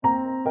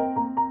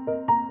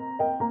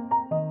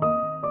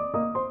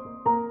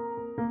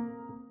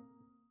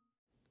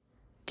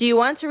Do you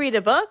want to read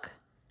a book?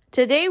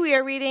 Today we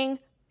are reading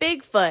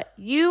Bigfoot,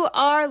 You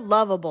Are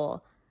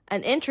Lovable,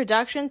 An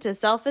Introduction to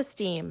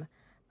Self-Esteem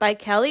by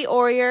Kelly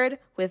Oryard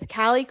with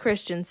Callie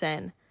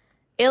Christensen.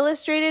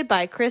 Illustrated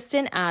by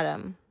Kristen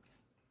Adam.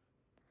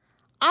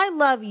 I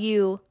love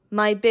you,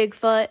 my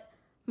Bigfoot.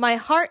 My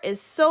heart is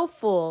so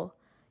full.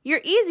 You're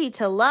easy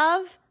to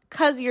love,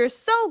 'cause you're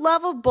so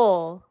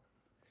lovable.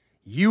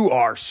 You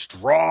are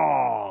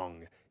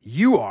strong.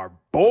 You are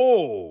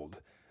bold.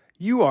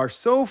 You are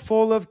so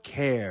full of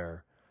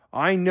care.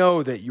 I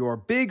know that your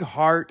big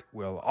heart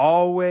will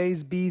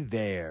always be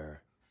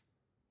there.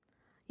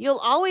 You'll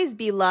always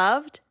be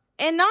loved,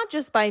 and not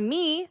just by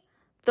me.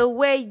 The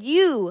way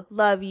you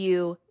love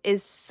you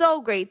is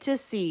so great to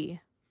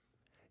see.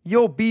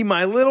 You'll be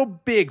my little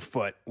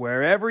Bigfoot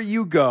wherever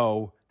you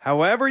go,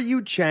 however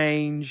you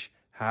change,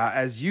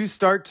 as you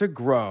start to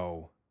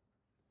grow.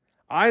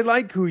 I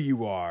like who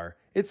you are.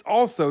 It's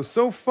also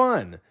so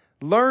fun,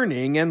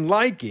 learning and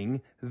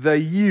liking the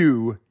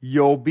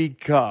you'll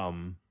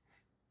become.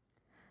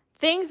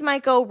 Things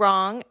might go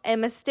wrong and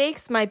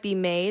mistakes might be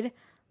made,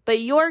 but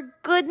your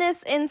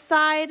goodness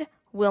inside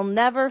will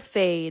never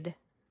fade.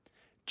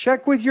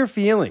 Check with your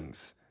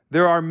feelings.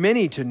 There are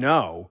many to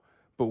know,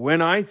 but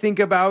when I think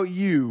about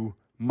you,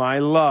 my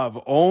love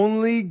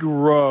only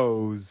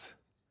grows.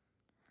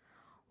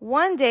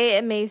 One day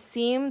it may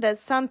seem that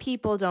some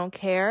people don't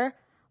care,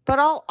 but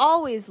I'll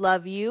always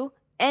love you,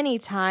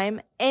 anytime,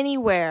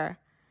 anywhere.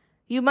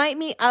 You might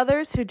meet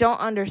others who don't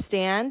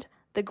understand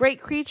the great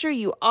creature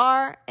you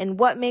are and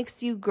what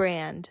makes you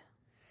grand.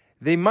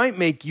 They might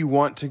make you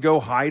want to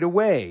go hide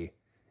away.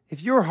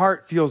 If your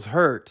heart feels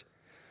hurt,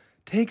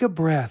 take a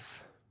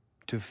breath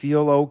to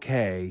feel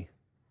okay.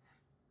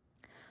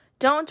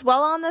 Don't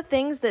dwell on the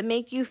things that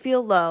make you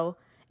feel low.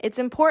 It's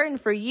important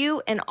for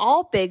you and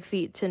all big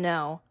feet to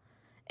know.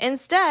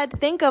 Instead,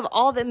 think of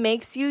all that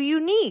makes you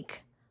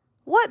unique.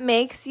 What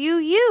makes you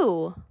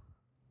you?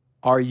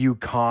 Are you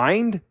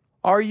kind?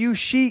 Are you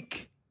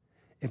chic?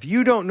 If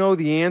you don't know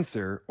the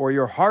answer or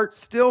your heart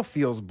still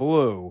feels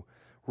blue,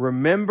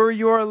 remember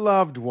your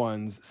loved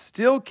ones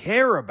still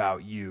care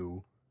about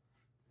you.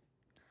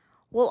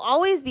 We'll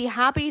always be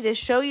happy to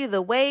show you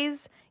the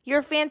ways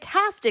you're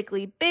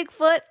fantastically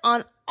Bigfoot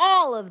on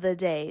all of the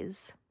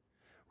days.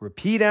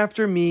 Repeat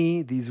after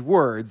me these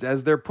words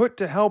as they're put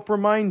to help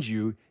remind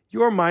you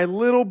you're my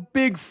little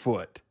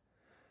Bigfoot.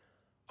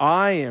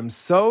 I am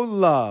so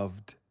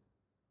loved.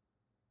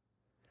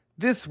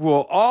 This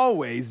will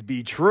always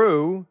be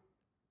true.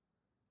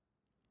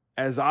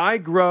 As I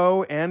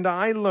grow and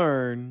I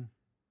learn,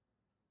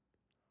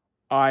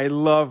 I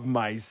love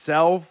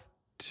myself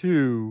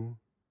too.